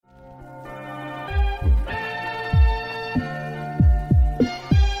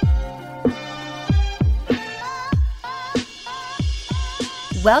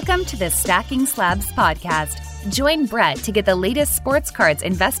Welcome to the Stacking Slabs podcast. Join Brett to get the latest sports cards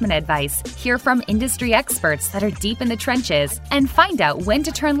investment advice, hear from industry experts that are deep in the trenches, and find out when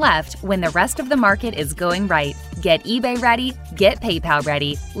to turn left when the rest of the market is going right. Get eBay ready, get PayPal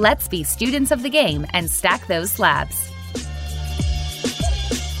ready. Let's be students of the game and stack those slabs.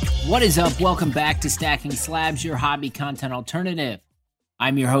 What is up? Welcome back to Stacking Slabs, your hobby content alternative.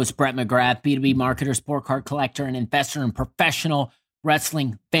 I'm your host, Brett McGrath, B2B marketer, sport card collector, and investor and professional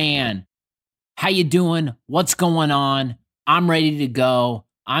wrestling fan. How you doing? What's going on? I'm ready to go.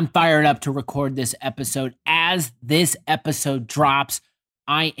 I'm fired up to record this episode. As this episode drops,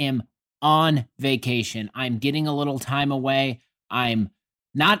 I am on vacation. I'm getting a little time away. I'm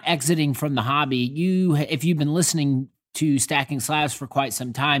not exiting from the hobby. If you've been listening to Stacking Slabs for quite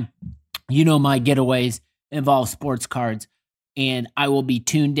some time, you know my getaways involve sports cards, and I will be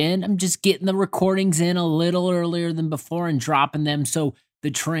tuned in. I'm just getting the recordings in a little earlier than before and dropping them so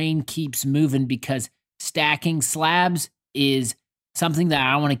the train keeps moving, because Stacking Slabs is something that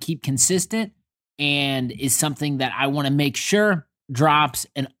I want to keep consistent and is something that I want to make sure drops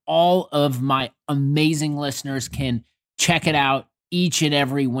and all of my amazing listeners can check it out each and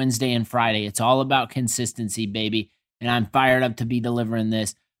every Wednesday and Friday. It's all about consistency, baby. And I'm fired up to be delivering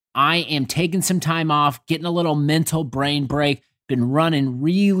this. I am taking some time off, getting a little mental brain break. Been running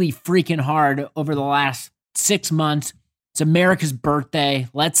really freaking hard over the last 6 months. It's America's birthday.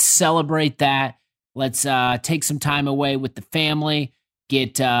 Let's celebrate that. Let's take some time away with the family,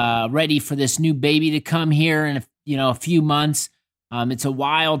 get ready for this new baby to come here in a few months. It's a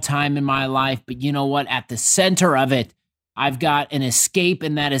wild time in my life, but you know what? At the center of it, I've got an escape,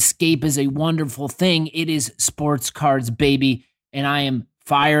 and that escape is a wonderful thing. It is sports cards, baby, and I am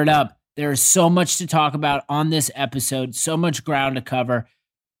fired up. There is so much to talk about on this episode, so much ground to cover,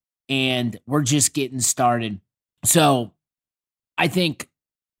 and we're just getting started. So I think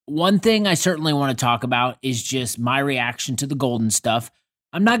one thing I certainly want to talk about is just my reaction to the Golden stuff.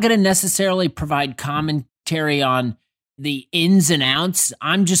 I'm not going to necessarily provide commentary on the ins and outs.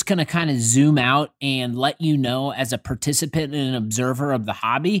 I'm just going to kind of zoom out and let you know, as a participant and an observer of the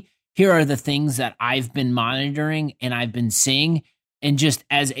hobby, here are the things that I've been monitoring and I've been seeing. And just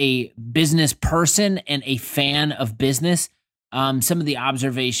as a business person and a fan of business, some of the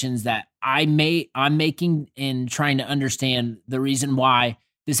observations that I'm making in trying to understand the reason why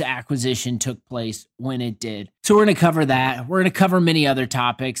this acquisition took place when it did. So we're going to cover that. We're going to cover many other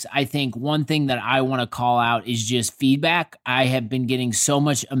topics. I think one thing that I want to call out is just feedback. I have been getting so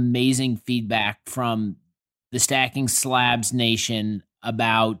much amazing feedback from the Stacking Slabs Nation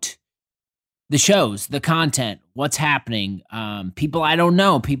about the shows, the content, what's happening. People I don't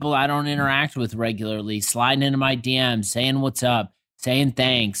know, people I don't interact with regularly, sliding into my DMs, saying what's up, saying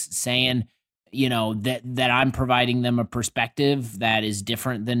thanks, saying that I'm providing them a perspective that is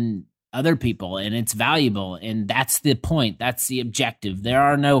different than other people, and it's valuable. And that's the point. That's the objective. There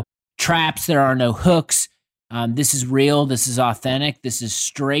are no traps. There are no hooks. This is real. This is authentic. This is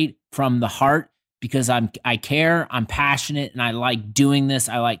straight from the heart, because I care, I'm passionate, and I like doing this.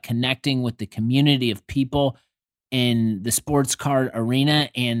 I like connecting with the community of people in the sports card arena,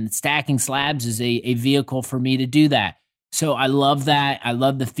 and Stacking Slabs is a vehicle for me to do that. So I love that. I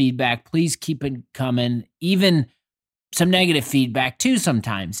love the feedback. Please keep it coming. Even some negative feedback too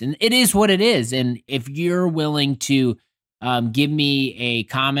sometimes. And it is what it is. And if you're willing to give me a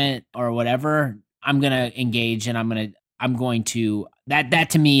comment or whatever, I'm going to engage, and I'm going to, that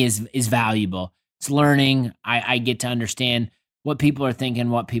to me is valuable. It's learning. I get to understand what people are thinking,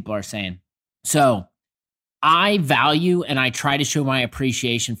 what people are saying. So I value and I try to show my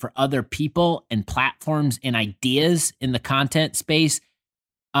appreciation for other people and platforms and ideas in the content space.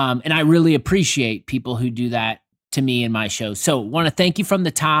 And I really appreciate people who do that to me in my show. So want to thank you from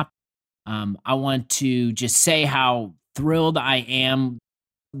the top. I want to just say how thrilled I am.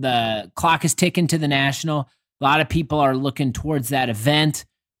 The clock is ticking to the National. A lot of people are looking towards that event.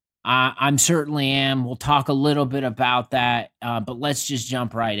 I'm certainly am. We'll talk a little bit about that, but let's just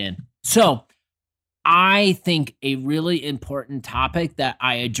jump right in. So I think a really important topic that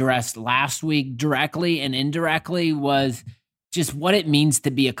I addressed last week directly and indirectly was just what it means to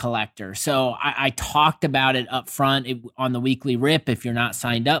be a collector. So I talked about it up front on the weekly rip. If you're not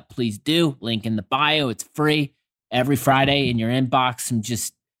signed up, please do. Link in the bio. It's free every Friday in your inbox. Some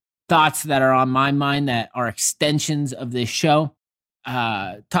just thoughts that are on my mind that are extensions of this show.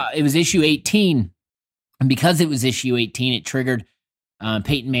 It was issue 18. And because it was issue 18, it triggered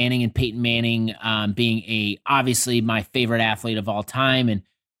Peyton Manning, and Peyton Manning being obviously my favorite athlete of all time, and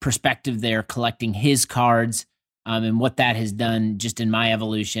perspective there, collecting his cards and what that has done just in my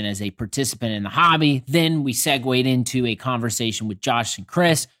evolution as a participant in the hobby. Then we segued into a conversation with Josh and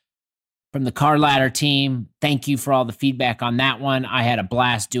Chris from the Card Ladder team. Thank you for all the feedback on that one. I had a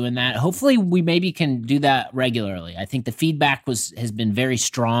blast doing that. Hopefully we maybe can do that regularly. I think the feedback has been very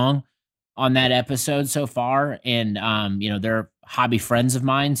strong on that episode so far. And, they're hobby friends of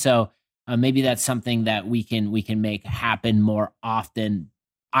mine. So maybe that's something that we can make happen more often.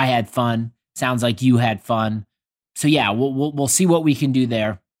 I had fun. Sounds like you had fun. So yeah, we'll see what we can do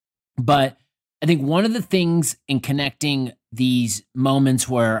there. But I think one of the things in connecting these moments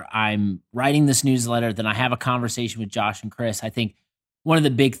where I'm writing this newsletter, then I have a conversation with Josh and Chris, I think one of the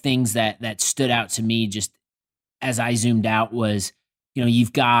big things that stood out to me just as I zoomed out was,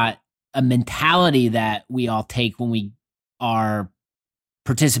 you've got a mentality that we all take when we are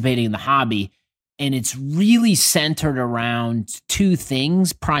participating in the hobby. And it's really centered around two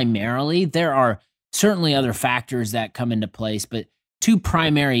things primarily. There are certainly other factors that come into place, but two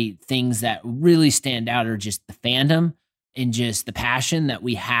primary things that really stand out are just the fandom and just the passion that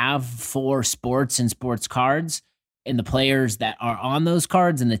we have for sports and sports cards and the players that are on those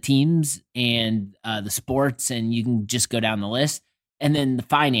cards and the teams and the sports, and you can just go down the list. And then the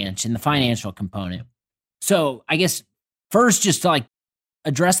financial component. So I guess first, just to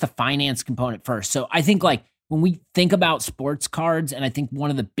address the finance component first. So I think when we think about sports cards, and I think one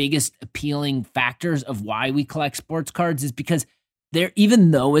of the biggest appealing factors of why we collect sports cards is because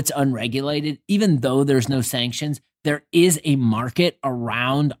even though it's unregulated, even though there's no sanctions, there is a market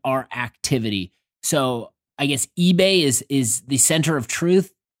around our activity. So I guess eBay is the center of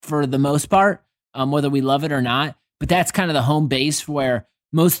truth for the most part, whether we love it or not. But that's kind of the home base where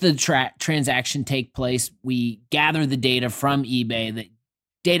most of the transaction take place. We gather the data from eBay. The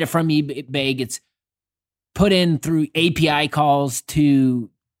data from eBay gets put in through API calls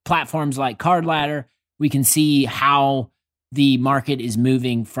to platforms like Card Ladder. We can see how the market is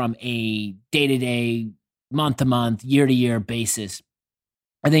moving from a day-to-day, month-to-month, year-to-year basis.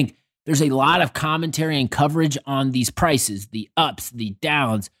 I think there's a lot of commentary and coverage on these prices, the ups, the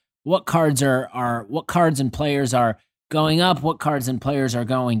downs, what cards what cards and players are going up, what cards and players are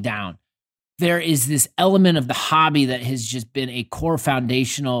going down. There is this element of the hobby that has just been a core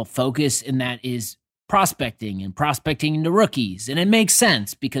foundational focus, and that is prospecting into rookies. And it makes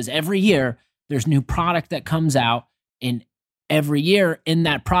sense because every year there's new product that comes out, and every year in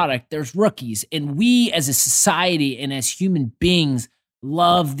that product there's rookies. And we as a society and as human beings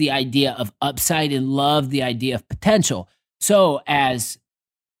love the idea of upside and love the idea of potential. So as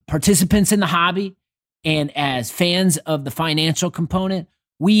participants in the hobby and as fans of the financial component,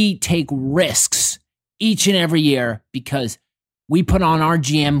 we take risks each and every year because we put on our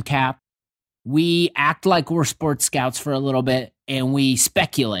GM cap, we act like we're sports scouts for a little bit, and we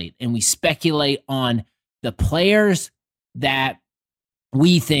speculate on the players that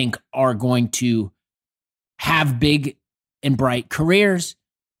we think are going to have big and bright careers,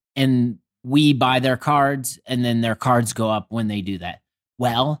 and we buy their cards, and then their cards go up when they do that.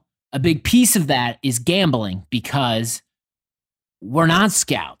 Well, a big piece of that is gambling because we're not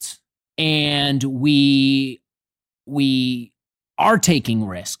scouts, and we are taking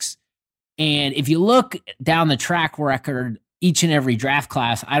risks. And if you look down the track record, each and every draft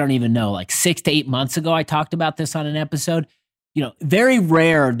class, I don't even know, 6 to 8 months ago, I talked about this on an episode. Very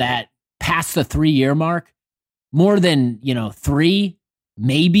rare that past the 3-year mark, more than, 3,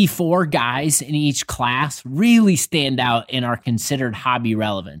 maybe 4 guys in each class really stand out and are considered hobby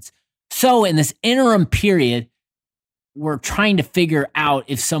relevance. So in this interim period, we're trying to figure out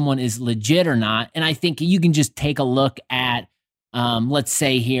if someone is legit or not. And I think you can just take a look at, let's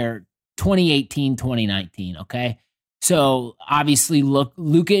say here, 2018, 2019, okay? So obviously, look,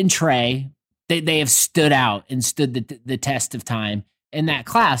 Luka and Trey, they have stood out and stood the test of time in that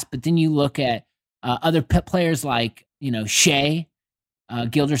class. But then you look at other players like, Shea,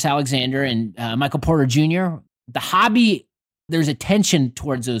 Gilgeous-Alexander, and Michael Porter Jr. The hobby, there's attention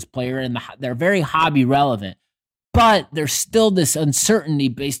towards those players, and they're very hobby relevant. But there's still this uncertainty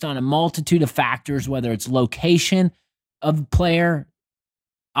based on a multitude of factors, whether it's location of the player,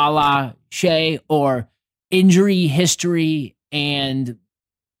 a la Shea, or injury history, and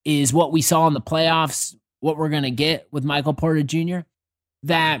is what we saw in the playoffs what we're going to get with Michael Porter Jr.,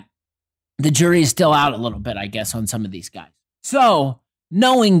 that the jury is still out a little bit, I guess, on some of these guys. So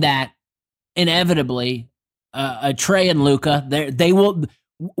knowing that inevitably Trey and Luka, they will,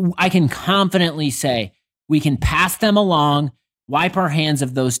 I can confidently say we can pass them along, wipe our hands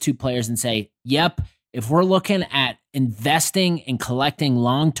of those two players and say, yep, if we're looking at investing and collecting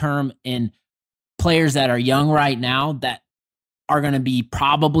long-term in players that are young right now that are going to be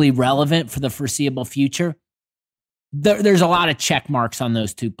probably relevant for the foreseeable future, there's a lot of check marks on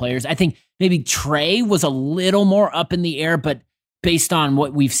those two players. I think maybe Trae was a little more up in the air, but based on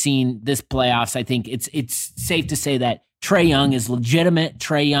what we've seen this playoffs, I think it's safe to say that Trae Young is legitimate.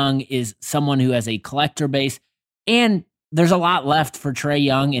 Trae Young is someone who has a collector base, and there's a lot left for Trae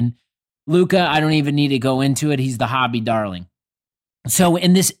Young. And Luka, I don't even need to go into it. He's the hobby darling. So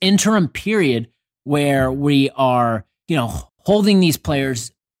in this interim period where we are, holding these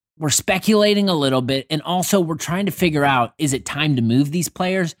players, we're speculating a little bit, and also we're trying to figure out, is it time to move these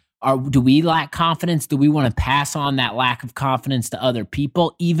players? Or do we lack confidence? Do we want to pass on that lack of confidence to other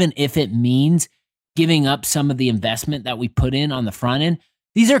people, even if it means giving up some of the investment that we put in on the front end?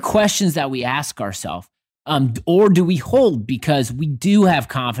 These are questions that we ask ourselves. Or do we hold because we do have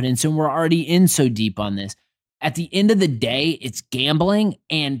confidence and we're already in so deep on this? At the end of the day, it's gambling.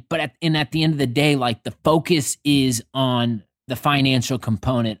 But at the end of the day, like, the focus is on the financial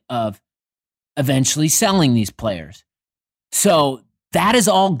component of eventually selling these players. So that is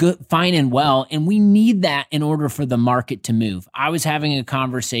all good, fine and well. And we need that in order for the market to move. I was having a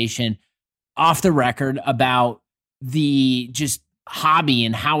conversation off the record about the just hobby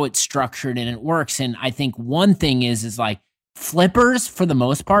and how it's structured and it works. And I think one thing is like, flippers, for the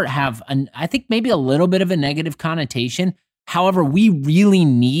most part, have I think maybe a little bit of a negative connotation. However, we really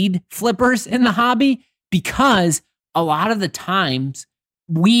need flippers in the hobby because a lot of the times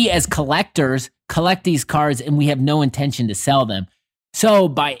we as collectors collect these cards and we have no intention to sell them. So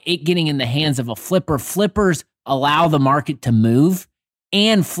by it getting in the hands of a flipper, flippers allow the market to move,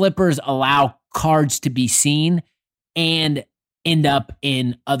 and flippers allow cards to be seen and end up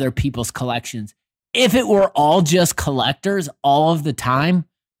in other people's collections. If it were all just collectors all of the time,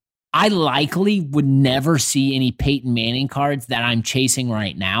 I likely would never see any Peyton Manning cards that I'm chasing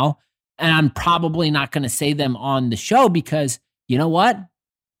right now. And I'm probably not going to say them on the show because, you know what?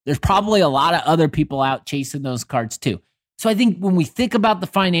 There's probably a lot of other people out chasing those cards too. So I think when we think about the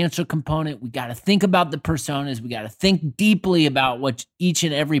financial component, we got to think about the personas. We got to think deeply about what each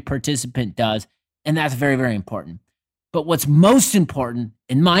and every participant does. And that's very, very important. But what's most important,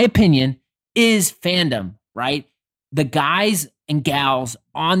 in my opinion, is fandom, right? The guys and gals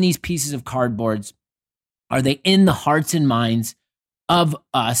on these pieces of cardboards, are they in the hearts and minds of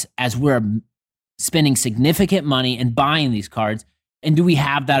us as we're spending significant money and buying these cards? And do we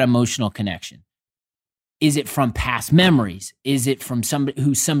have that emotional connection? Is it from past memories? Is it from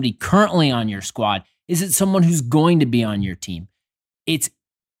somebody currently on your squad? Is it someone who's going to be on your team? It's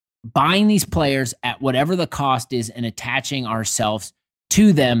buying these players at whatever the cost is and attaching ourselves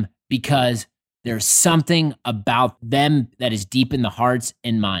to them because there's something about them that is deep in the hearts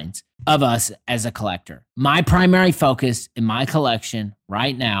and minds of us as a collector. My primary focus in my collection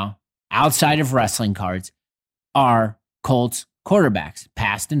right now, outside of wrestling cards, are Colts quarterbacks,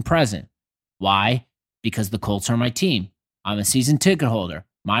 past and present. Why? Because the Colts are my team. I'm a season ticket holder.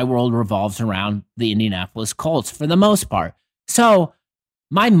 My world revolves around the Indianapolis Colts for the most part. So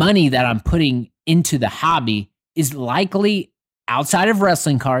my money that I'm putting into the hobby is likely, outside of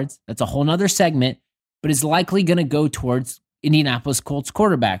wrestling cards, that's a whole nother segment, but is likely going to go towards Indianapolis Colts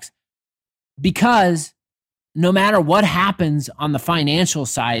quarterbacks. Because no matter what happens on the financial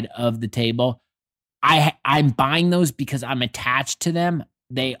side of the table, I'm buying those because I'm attached to them.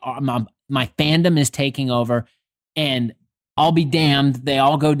 They are my fandom is taking over, and I'll be damned, they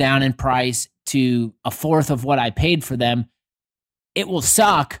all go down in price to a fourth of what I paid for them. It will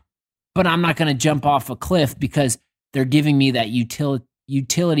suck, but I'm not going to jump off a cliff because they're giving me that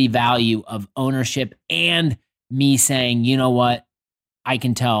utility value of ownership and me saying, you know what, I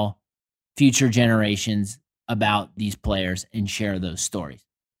can tell future generations about these players and share those stories.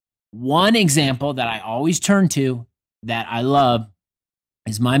 One example that I always turn to that I love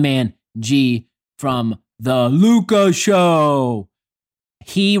is my man G from The Luka Show.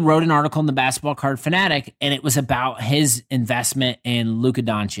 He wrote an article in the Basketball Card Fanatic, and it was about his investment in Luka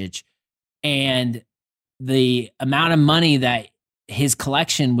Doncic and the amount of money that his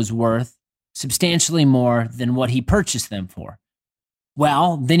collection was worth, substantially more than what he purchased them for.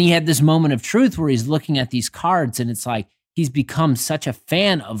 Well, then he had this moment of truth where he's looking at these cards, and it's like he's become such a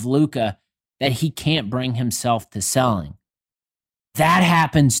fan of Luka that he can't bring himself to selling. That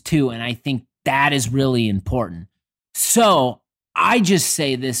happens too, and I think that is really important. So I just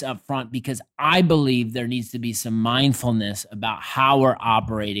say this up front because I believe there needs to be some mindfulness about how we're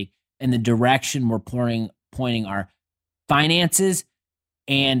operating and the direction we're pointing our finances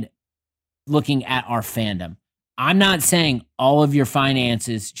and looking at our fandom. I'm not saying all of your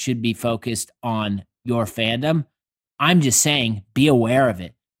finances should be focused on your fandom. I'm just saying be aware of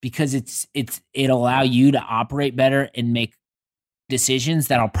it because it'll allow you to operate better and make decisions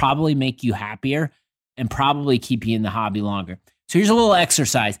that'll probably make you happier and probably keep you in the hobby longer. So here's a little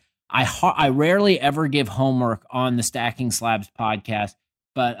exercise. I rarely ever give homework on the Stacking Slabs podcast,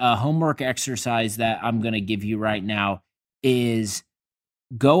 but a homework exercise that I'm going to give you right now is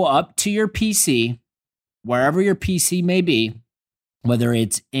go up to your PC, wherever your PC may be, whether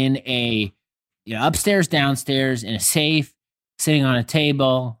it's in a upstairs, downstairs, in a safe, sitting on a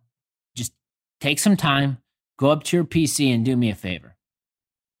table. Just take some time, go up to your PC and do me a favor.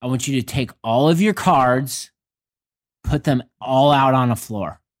 I want you to take all of your cards, put them all out on a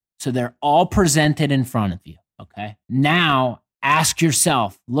floor. So they're all presented in front of you, okay? Now, ask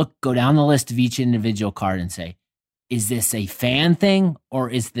yourself, go down the list of each individual card and say, is this a fan thing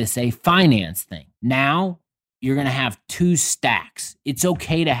or is this a finance thing? Now, you're going to have 2 stacks. It's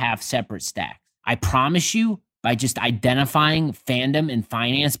okay to have separate stacks. I promise you, by just identifying fandom and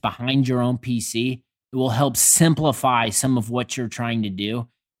finance behind your own PC, it will help simplify some of what you're trying to do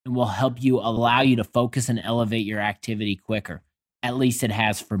and will help allow you to focus and elevate your activity quicker. At least it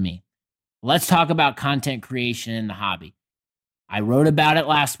has for me. Let's talk about content creation in the hobby. I wrote about it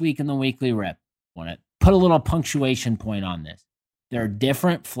last week in the Weekly Rip. I want to put a little punctuation point on this. There are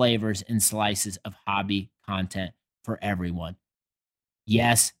different flavors and slices of hobby content for everyone.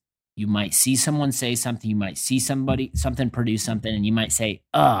 Yes, you might see someone say something, you might see something produce something, and you might say,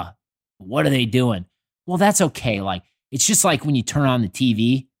 what are they doing? Well, that's okay. It's just like when you turn on the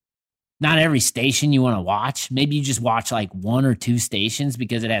TV, not every station you want to watch. Maybe you just watch 1 or 2 stations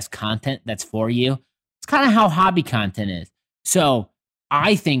because it has content that's for you. It's kind of how hobby content is. So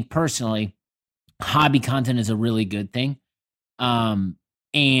I think personally, hobby content is a really good thing. And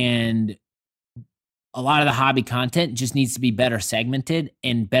a lot of the hobby content just needs to be better segmented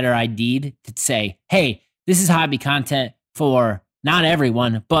and better ID'd to say, hey, this is hobby content for not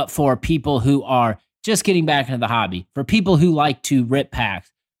everyone, but for people who are just getting back into the hobby, for people who like to rip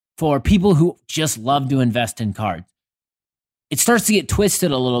packs, for people who just love to invest in cards. It starts to get twisted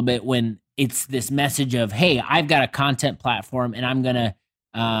a little bit when it's this message of, hey, I've got a content platform and I'm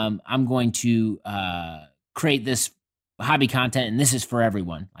going to create this hobby content and this is for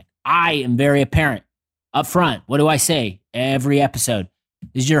everyone. I am very apparent up front. What do I say every episode?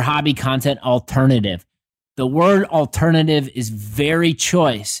 This is your hobby content alternative. The word alternative is very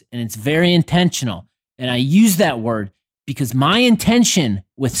choice and it's very intentional. And I use that word because my intention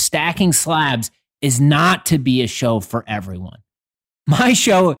with Stacking Slabs is not to be a show for everyone. My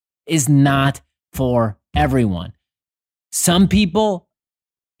show is not for everyone. Some people,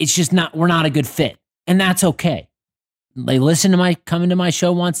 it's just not, we're not a good fit. And that's okay. They come into my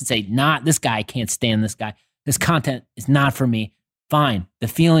show once and say, this guy, I can't stand this guy. This content is not for me. Fine. The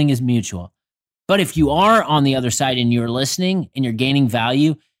feeling is mutual. But if you are on the other side and you're listening and you're gaining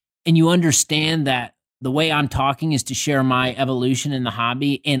value and you understand that the way I'm talking is to share my evolution in the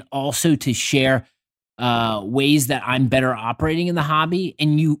hobby and also to share ways that I'm better operating in the hobby,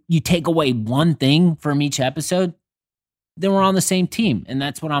 and you take away one thing from each episode, then we're on the same team, and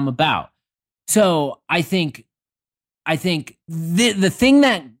that's what I'm about. So I think the thing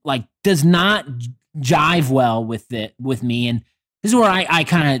that does not jive well with me, and this is where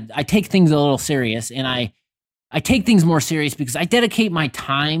I take things a little serious, and I take things more serious because I dedicate my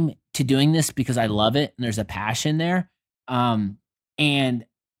time to doing this because I love it and there's a passion there. And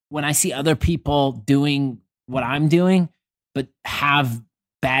when I see other people doing what I'm doing, but have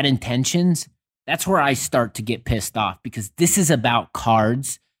bad intentions, that's where I start to get pissed off because this is about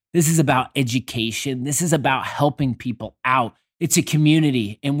cards. This is about education. This is about helping people out. It's a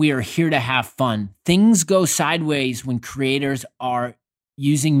community and we are here to have fun. Things go sideways when creators are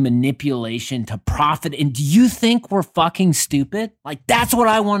using manipulation to profit. And do you think we're fucking stupid? That's what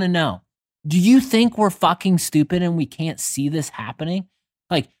I want to know. Do you think we're fucking stupid and we can't see this happening?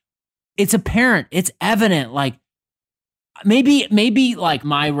 It's apparent. It's evident. Maybe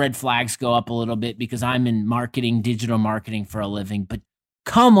my red flags go up a little bit because I'm in marketing, digital marketing for a living, but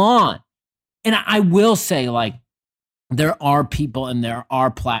come on. And I will say there are people and there are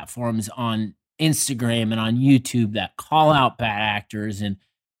platforms on Instagram and on YouTube that call out bad actors. And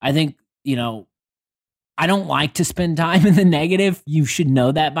I think, I don't like to spend time in the negative. You should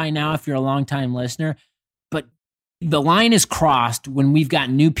know that by now if you're a longtime listener. But the line is crossed when we've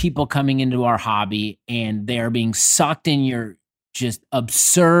got new people coming into our hobby and they're being sucked in your just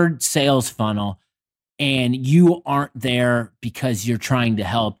absurd sales funnel. And you aren't there because you're trying to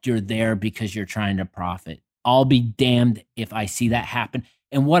help. You're there because you're trying to profit. I'll be damned if I see that happen.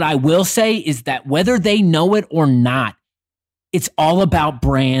 And what I will say is that whether they know it or not, it's all about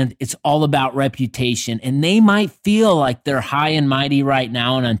brand. It's all about reputation. And they might feel like they're high and mighty right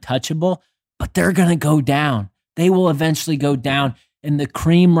now and untouchable, but they're going to go down. They will eventually go down. and the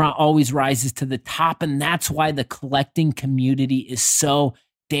cream always rises to the top. And that's why the collecting community is so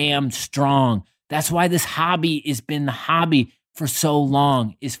damn strong. That's why this hobby has been the hobby for so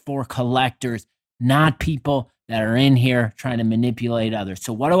long, is for collectors, not people that are in here trying to manipulate others.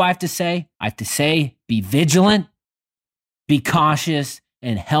 So what do I have to say? I have to say, be vigilant, be cautious,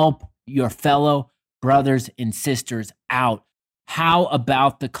 and help your fellow brothers and sisters out. How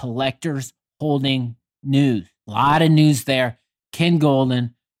about the collectors holding news? A lot of news there. Ken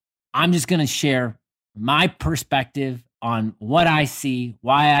Goldin. I'm just going to share my perspective on what I see,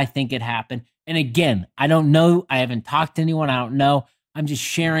 why I think it happened. And again, I don't know. I haven't talked to anyone. I don't know. I'm just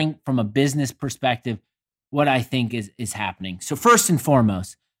sharing from a business perspective what I think is happening. So first and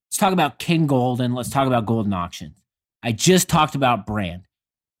foremost, let's talk about Ken Goldin. Let's talk about Goldin Auctions. I just talked about brand.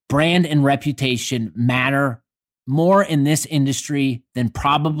 Brand and reputation matter more in this industry than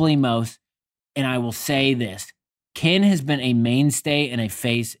probably most. And I will say this, Ken has been a mainstay and a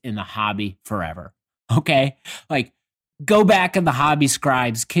face in the hobby forever. Okay? Like, go back in the hobby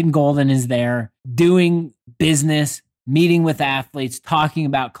scribes. Ken Goldin is there doing business, meeting with athletes, talking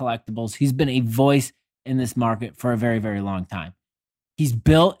about collectibles. He's been a voice in this market for a very, very long time. He's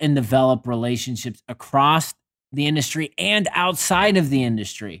built and developed relationships across the industry and outside of the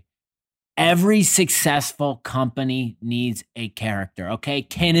industry. Every successful company needs a character, okay?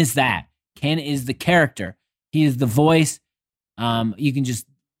 Ken is that. Ken is the character. He is the voice. You can just,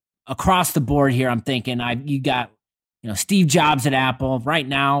 across the board here, I'm thinking, you got, Steve Jobs at Apple. Right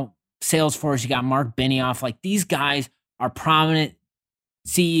now, Salesforce, you got Mark Benioff. Like, these guys are prominent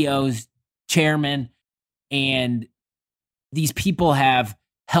CEOs, chairmen, and these people have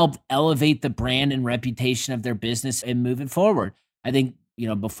helped elevate the brand and reputation of their business and move it forward. I think,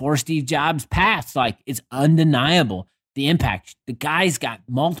 before Steve Jobs passed, like, it's undeniable the impact. The guy's got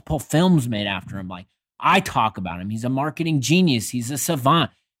multiple films made after him. Like, I talk about him. He's a marketing genius. He's a savant.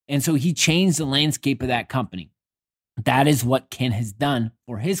 And so he changed the landscape of that company. That is what Ken has done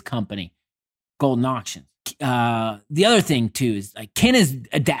for his company, Goldin Auctions. The other thing, too, is like Ken has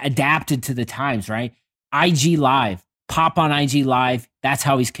adapted to the times, right? IG Live, pop on IG Live. That's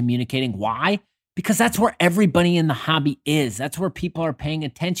how he's communicating. Why? Because that's where everybody in the hobby is. That's where people are paying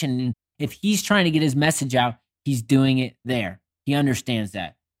attention. And if he's trying to get his message out, he's doing it there. He understands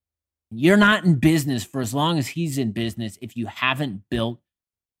that. You're not in business for as long as he's in business if you haven't built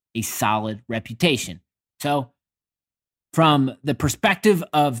a solid reputation. So from the perspective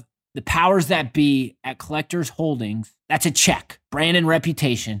of the powers that be at Collectors Holdings, that's a check. Brand and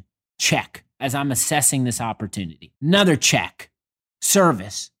reputation, check, as I'm assessing this opportunity. Another check.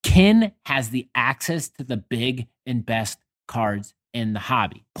 Service. Ken has the access to the big and best cards in the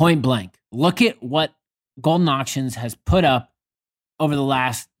hobby. Point blank. Look at what Goldin Auctions has put up over the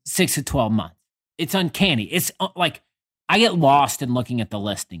last 6 to 12 months. It's uncanny. It's like, I get lost in looking at the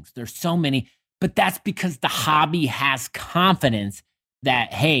listings. There's so many, but that's because the hobby has confidence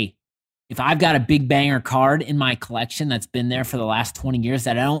that, hey, if I've got a big banger card in my collection that's been there for the last 20 years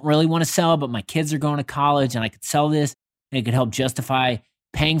that I don't really want to sell, but my kids are going to college and I could sell this and it could help justify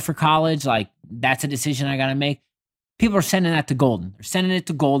paying for college, like, that's a decision I got to make. People are sending that to Goldin. They're sending it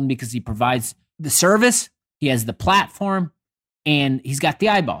to Goldin because he provides the service, he has the platform, and he's got the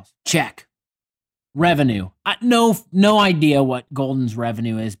eyeballs. Check. Revenue. No idea what Goldin's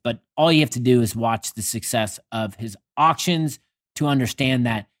revenue is, but all you have to do is watch the success of his auctions to understand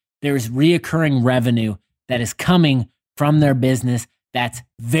that there's reoccurring revenue that is coming from their business that's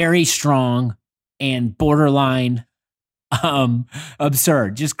very strong and borderline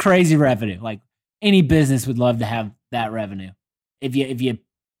absurd. Just crazy revenue. Like, any business would love to have that revenue. If you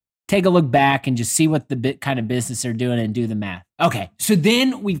take a look back and just see what the kind of business they're doing and do the math. Okay, so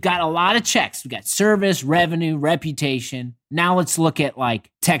then we've got a lot of checks. We've got service, revenue, reputation. Now let's look at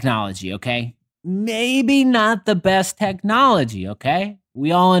like technology, okay? Maybe not the best technology, okay?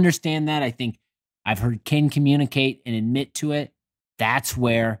 We all understand that. I think I've heard Ken communicate and admit to it. That's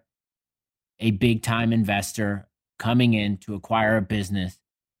where a big time investor coming in to acquire a business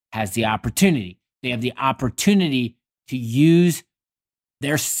has the opportunity. They have the opportunity to use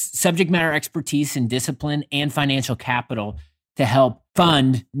their subject matter expertise and discipline and financial capital to help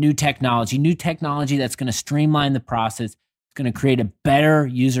fund new technology that's going to streamline the process. It's going to create a better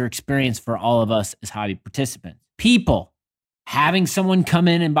user experience for all of us as hobby participants. People, having someone come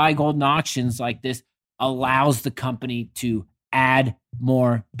in and buy Goldin Auctions like this allows the company to add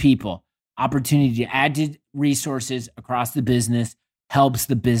more people. Opportunity to add to resources across the business helps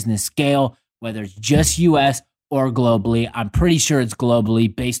the business scale, whether it's just US or globally. I'm pretty sure it's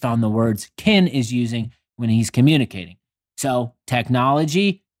globally based on the words Ken is using when he's communicating. So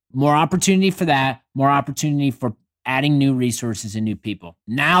technology, more opportunity for that, more opportunity for adding new resources and new people.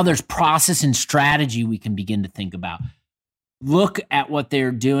 Now there's process and strategy we can begin to think about. Look at what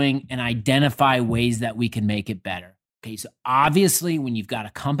they're doing and identify ways that we can make it better. Okay, so obviously when you've got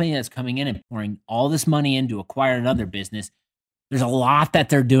a company that's coming in and pouring all this money in to acquire another business, there's a lot that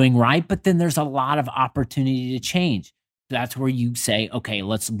they're doing right, but then there's a lot of opportunity to change. That's where you say, okay,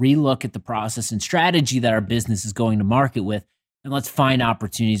 let's relook at the process and strategy that our business is going to market with, and let's find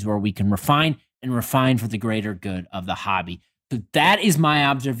opportunities where we can refine for the greater good of the hobby. So that is my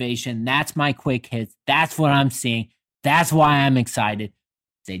observation. That's my quick hits. That's what I'm seeing. That's why I'm excited.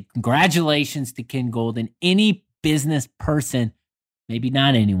 Say congratulations to Ken Golden. Any business person, maybe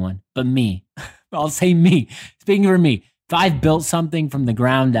not anyone, but me. I'll say me. Speaking for me, if I've built something from the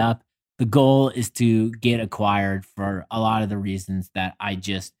ground up, the goal is to get acquired for a lot of the reasons that I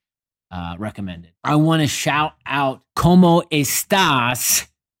just recommended. I want to shout out Como Estas,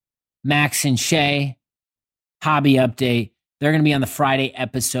 Max and Shay, Hobby Update. They're going to be on the Friday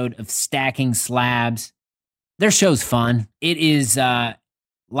episode of Stacking Slabs. Their show's fun. It is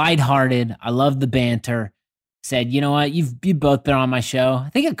lighthearted. I love the banter. Said, you know what? You've both been on my show,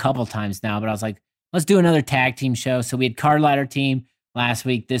 I think a couple times now, but I was like, let's do another tag team show. So we had Card Ladder Team last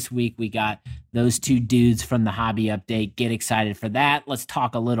week. This week, we got those two dudes from the Hobby Update. Get excited for that. Let's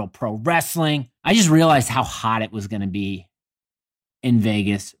talk a little pro wrestling. I just realized how hot it was going to be in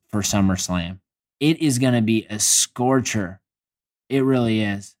Vegas for SummerSlam. It is going to be a scorcher. It really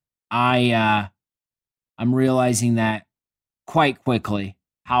is. I'm realizing that quite quickly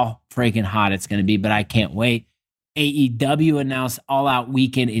how freaking hot it's going to be, but I can't wait. AEW announced All Out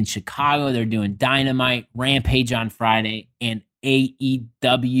Weekend in Chicago. They're doing Dynamite, Rampage on Friday, and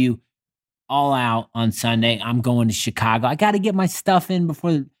AEW All Out on Sunday. I'm going to Chicago. I got to get my stuff in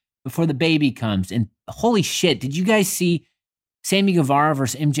before the baby comes. And holy shit, did you guys see Sammy Guevara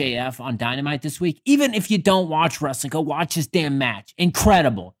versus MJF on Dynamite this week? Even if you don't watch wrestling, go watch this damn match.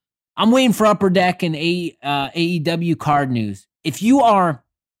 Incredible. I'm waiting for Upper Deck and AEW card news. If you are,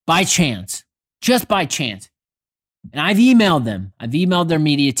 by chance, just by chance, and I've emailed their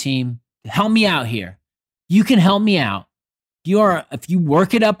media team, help me out here. You can help me out. If you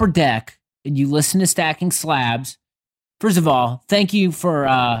work at Upper Deck and you listen to Stacking Slabs, first of all, thank you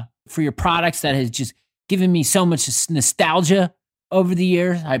for your products that has just given me so much nostalgia over the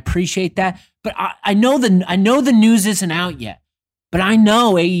years. I appreciate that. But I know the news isn't out yet. But I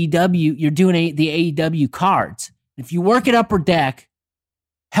know AEW, you're doing the AEW cards. If you work at Upper Deck,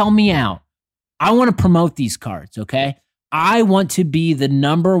 help me out. I want to promote these cards, okay? I want to be the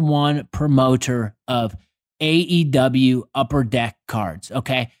number one promoter of AEW Upper Deck cards,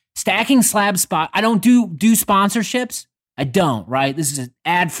 okay? Stacking Slab Spot, I don't do sponsorships. I don't, right? This is an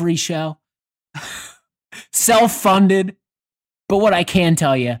ad-free show. Self-funded. But what I can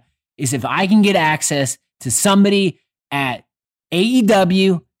tell you is if I can get access to somebody at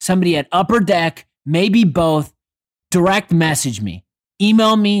AEW, somebody at Upper Deck, maybe both, direct message me.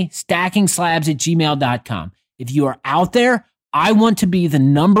 Email me, stackingslabs@gmail.com. If you are out there, I want to be the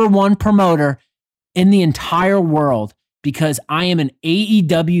number one promoter in the entire world because I am an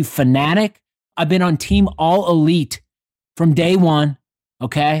AEW fanatic. I've been on Team All Elite from day one,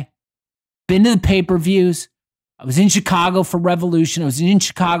 okay? Been to the pay-per-views. I was in Chicago for Revolution. I was in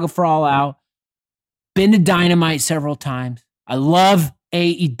Chicago for All Out. Been to Dynamite several times. I love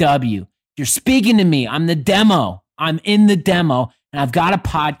AEW. You're speaking to me. I'm the demo. I'm in the demo. And I've got a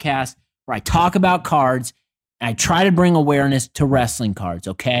podcast where I talk about cards and I try to bring awareness to wrestling cards,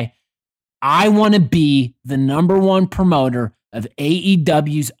 okay? I want to be the number one promoter of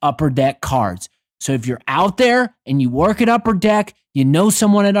AEW's Upper Deck cards. So if you're out there and you work at Upper Deck, you know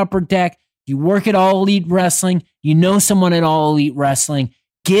someone at Upper Deck, you work at All Elite Wrestling, you know someone at All Elite Wrestling,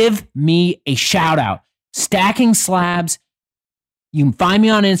 give me a shout out. Stacking Slabs. You can find me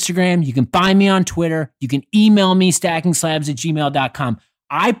on Instagram. You can find me on Twitter. You can email me, stackingslabs@gmail.com.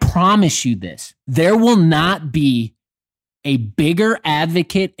 I promise you this. There will not be a bigger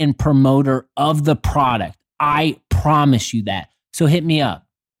advocate and promoter of the product. I promise you that. So hit me up.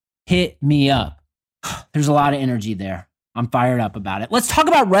 Hit me up. There's a lot of energy there. I'm fired up about it. Let's talk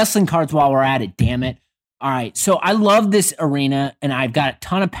about wrestling cards while we're at it, damn it. All right, so I love this arena, and I've got a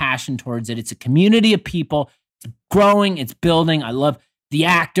ton of passion towards it. It's a community of people. It's growing, it's building. I love the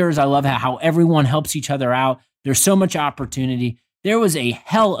actors. I love how everyone helps each other out. There's so much opportunity. There was a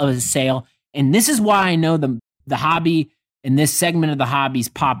hell of a sale, and this is why I know the hobby and this segment of the hobby's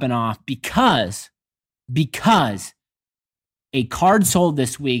popping off because a card sold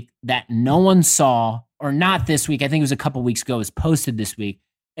this week that no one saw, or not this week, I think it was a couple weeks ago, it was posted this week,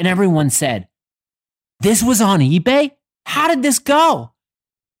 and everyone said, this was on eBay? How did this go?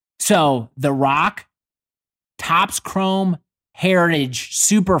 So The Rock Topps Chrome Heritage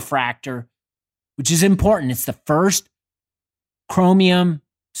Superfractor, which is important. It's the first chromium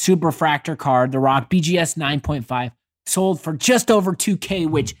superfractor card, the Rock BGS 9.5, sold for just over $2K,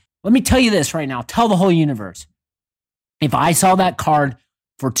 which, let me tell you this right now, tell the whole universe. If I saw that card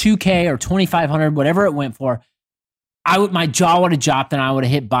for $2K or $2,500, whatever it went for, my jaw would have dropped and I would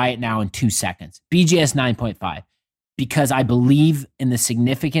have hit buy it now in 2 seconds. BGS 9.5, because I believe in the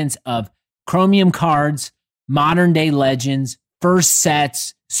significance of chromium cards, modern day legends, first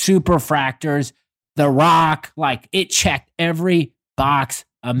sets, superfractors, the Rock, like it checked every box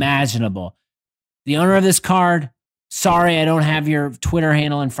imaginable. The owner of this card, sorry I don't have your Twitter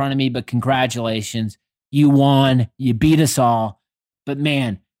handle in front of me, but congratulations. You won. You beat us all. But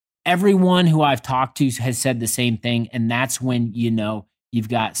man, everyone who I've talked to has said the same thing, and that's when you know you've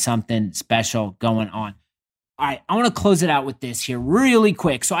got something special going on. All right, I want to close it out with this here really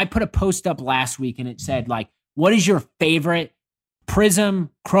quick. So I put a post up last week, and it said, like, what is your favorite Prism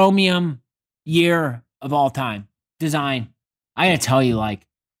Chromium year of all time? Design. I gotta tell you, like,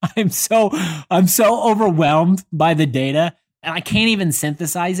 I'm so overwhelmed by the data, and I can't even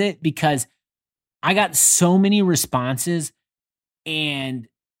synthesize it because I got so many responses, and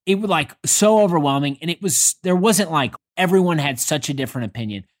it was like so overwhelming. And there wasn't like everyone had such a different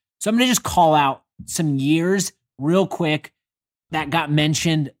opinion. So I'm gonna just call out some years real quick that got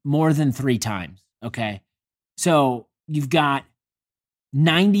mentioned more than 3 times. Okay, so you've got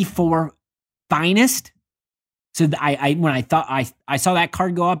 94 Finest. So I when I thought I saw that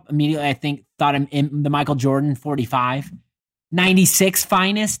card go up immediately, I thought I'm in the Michael Jordan 45. 96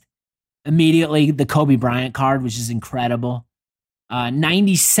 Finest, immediately the Kobe Bryant card, which is incredible.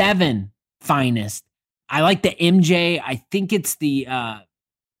 97 Finest. I like the MJ. I think it's the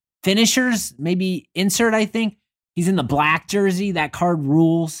finishers, maybe insert. I think he's in the black jersey. That card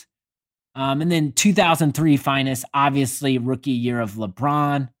rules. And then 2003 Finest, obviously rookie year of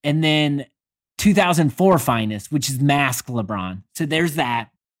LeBron, and then 2004 Finest, which is mask LeBron. So there's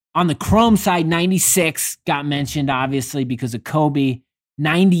that. On the Chrome side, 96 got mentioned, obviously, because of Kobe.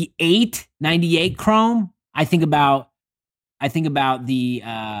 98 Chrome. I think about the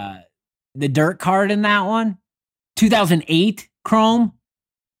dirt card in that one. 2008 Chrome.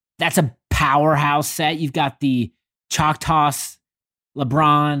 That's a powerhouse set. You've got the Choctaws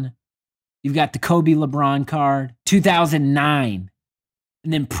LeBron. You've got the Kobe LeBron card. 2009.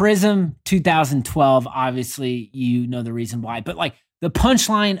 And then Prism 2012, obviously, you know the reason why. But like the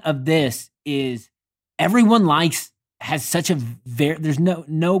punchline of this is everyone has such a there's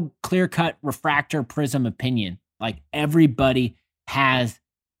no clear-cut refractor Prism opinion. Like everybody has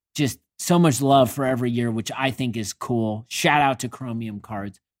just so much love for every year, which I think is cool. Shout out to Chromium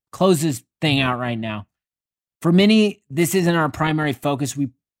Cards. Close this thing out right now. For many, this isn't our primary focus.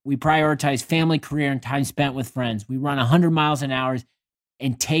 We prioritize family, career, and time spent with friends. We run 100 miles an hour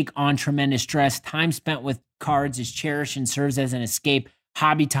and take on tremendous stress. Time spent with cards is cherished and serves as an escape.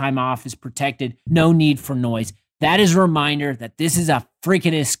 Hobby time off is protected. No need for noise. That is a reminder that this is a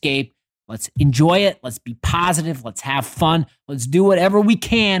freaking escape. Let's enjoy it. Let's be positive. Let's have fun. Let's do whatever we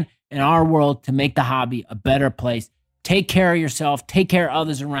can in our world to make the hobby a better place. Take care of yourself. Take care of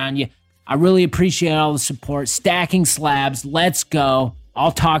others around you. I really appreciate all the support. Stacking Slabs. Let's go.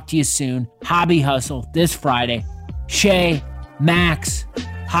 I'll talk to you soon. Hobby Hustle this Friday. Shay, Max,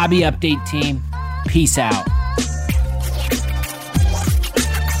 Hobby Update Team. Peace out.